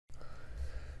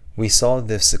We solve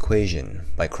this equation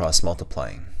by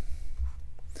cross-multiplying.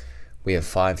 We have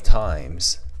 5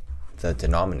 times the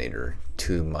denominator,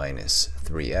 2 minus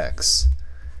 3x,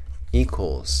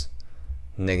 equals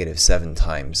negative 7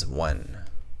 times 1,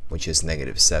 which is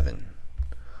negative 7.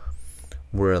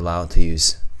 We're allowed to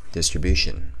use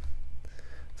distribution.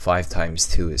 5 times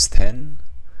 2 is 10.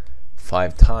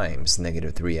 5 times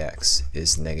negative 3x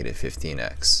is negative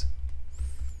 15x.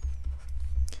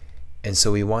 And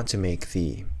so we want to make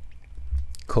the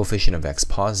coefficient of x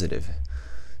positive.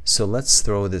 So let's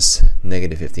throw this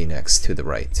negative 15x to the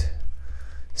right.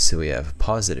 So we have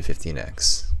positive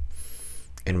 15x.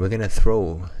 And we're going to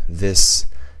throw this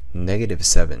negative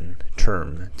 7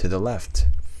 term to the left,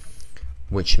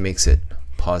 which makes it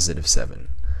positive 7.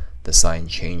 The sign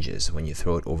changes when you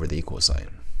throw it over the equal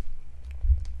sign.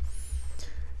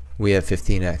 We have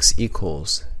 15x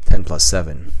equals 10 plus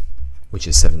 7, which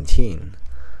is 17.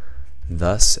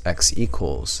 Thus, x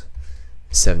equals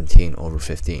 17 over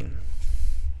 15.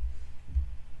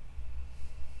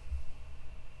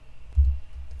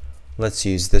 Let's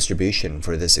use distribution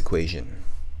for this equation.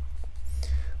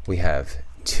 We have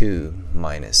 2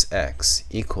 minus x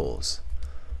equals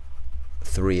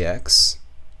 3x.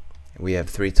 We have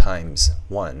 3 times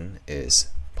 1 is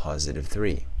positive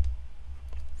 3.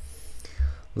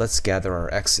 Let's gather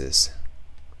our x's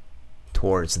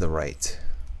towards the right.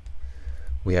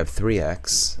 We have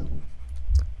 3x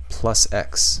plus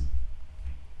x.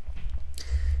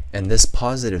 And this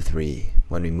positive 3,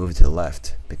 when we move to the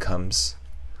left, becomes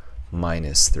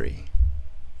minus 3.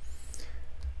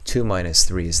 2 minus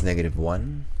 3 is negative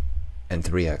 1, and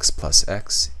 3x plus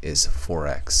x is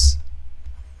 4x.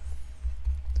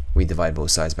 We divide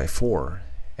both sides by 4,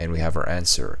 and we have our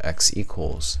answer, x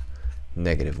equals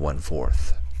negative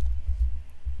 1/4.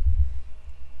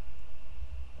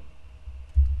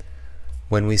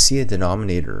 When we see a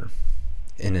denominator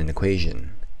in an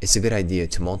equation, it's a good idea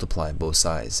to multiply both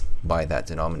sides by that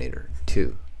denominator,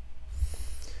 2.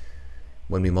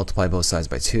 When we multiply both sides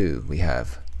by 2, we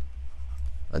have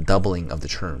a doubling of the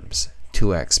terms.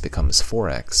 2x becomes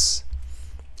 4x,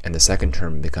 and the second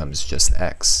term becomes just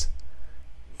x,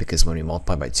 because when we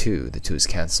multiply by 2, the 2's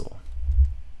cancel.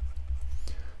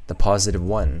 The positive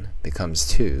 1 becomes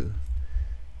 2,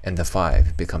 and the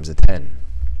 5 becomes a 10.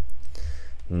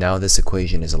 Now this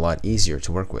equation is a lot easier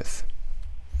to work with.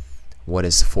 What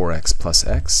is 4x plus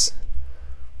x?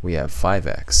 We have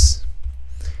 5x.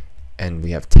 And we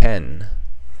have 10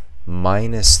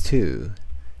 minus 2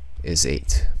 is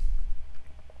 8.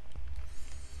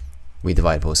 We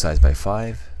divide both sides by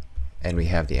 5, and we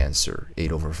have the answer,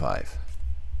 8 over 5.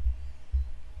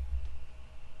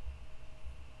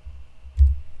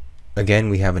 Again,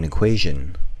 we have an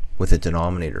equation with a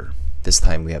denominator. This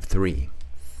time we have 3.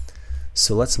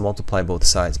 So let's multiply both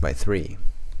sides by 3.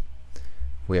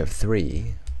 We have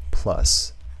 3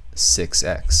 plus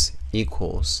 6x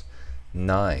equals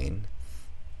 9.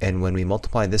 And when we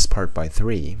multiply this part by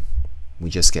 3, we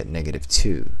just get negative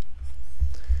 2,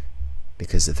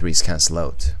 because the 3's cancel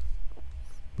out.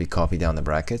 We copy down the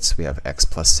brackets, we have x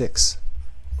plus 6.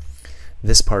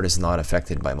 This part is not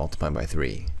affected by multiplying by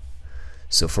 3.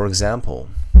 So for example,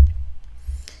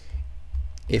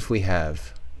 if we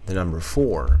have the number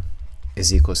 4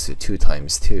 is equals to 2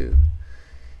 times 2,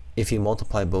 if you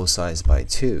multiply both sides by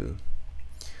 2,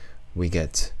 we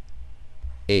get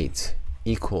 8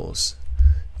 equals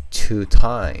 2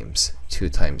 times 2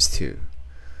 times 2.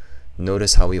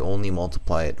 Notice how we only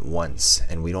multiply it once,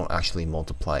 and we don't actually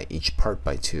multiply each part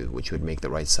by 2, which would make the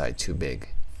right side too big.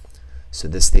 So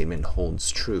this statement holds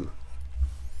true.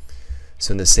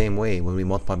 So in the same way, when we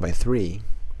multiply by 3,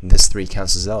 this 3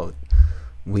 cancels out.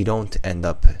 We don't end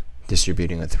up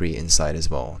distributing a 3 inside as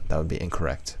well. That would be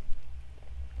incorrect.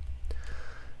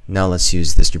 Now let's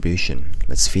use distribution.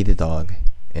 Let's feed the dog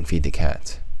and feed the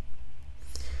cat.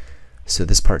 So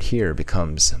this part here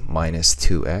becomes minus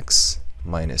 2x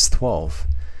minus 12,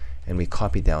 and we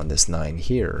copy down this 9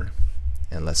 here,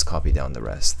 and let's copy down the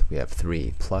rest. We have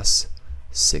 3 plus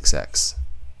 6x.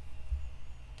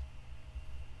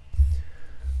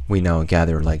 We now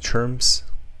gather like terms.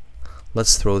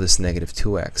 Let's throw this negative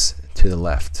 2x to the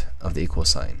left of the equal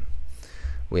sign.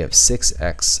 We have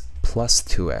 6x plus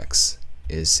 2x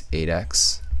is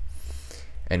 8x,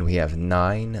 and we have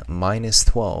 9 minus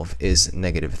 12 is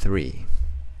negative 3.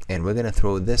 And we're going to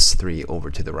throw this 3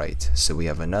 over to the right, so we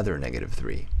have another negative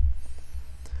 3.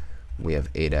 We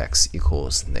have 8x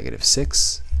equals negative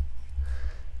 6.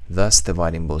 Thus,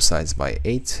 dividing both sides by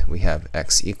 8, we have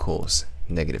x equals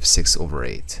negative 6 over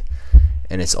 8.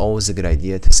 And it's always a good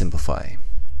idea to simplify.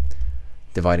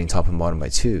 Dividing top and bottom by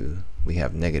 2, we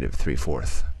have negative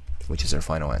 3/4, which is our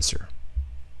final answer.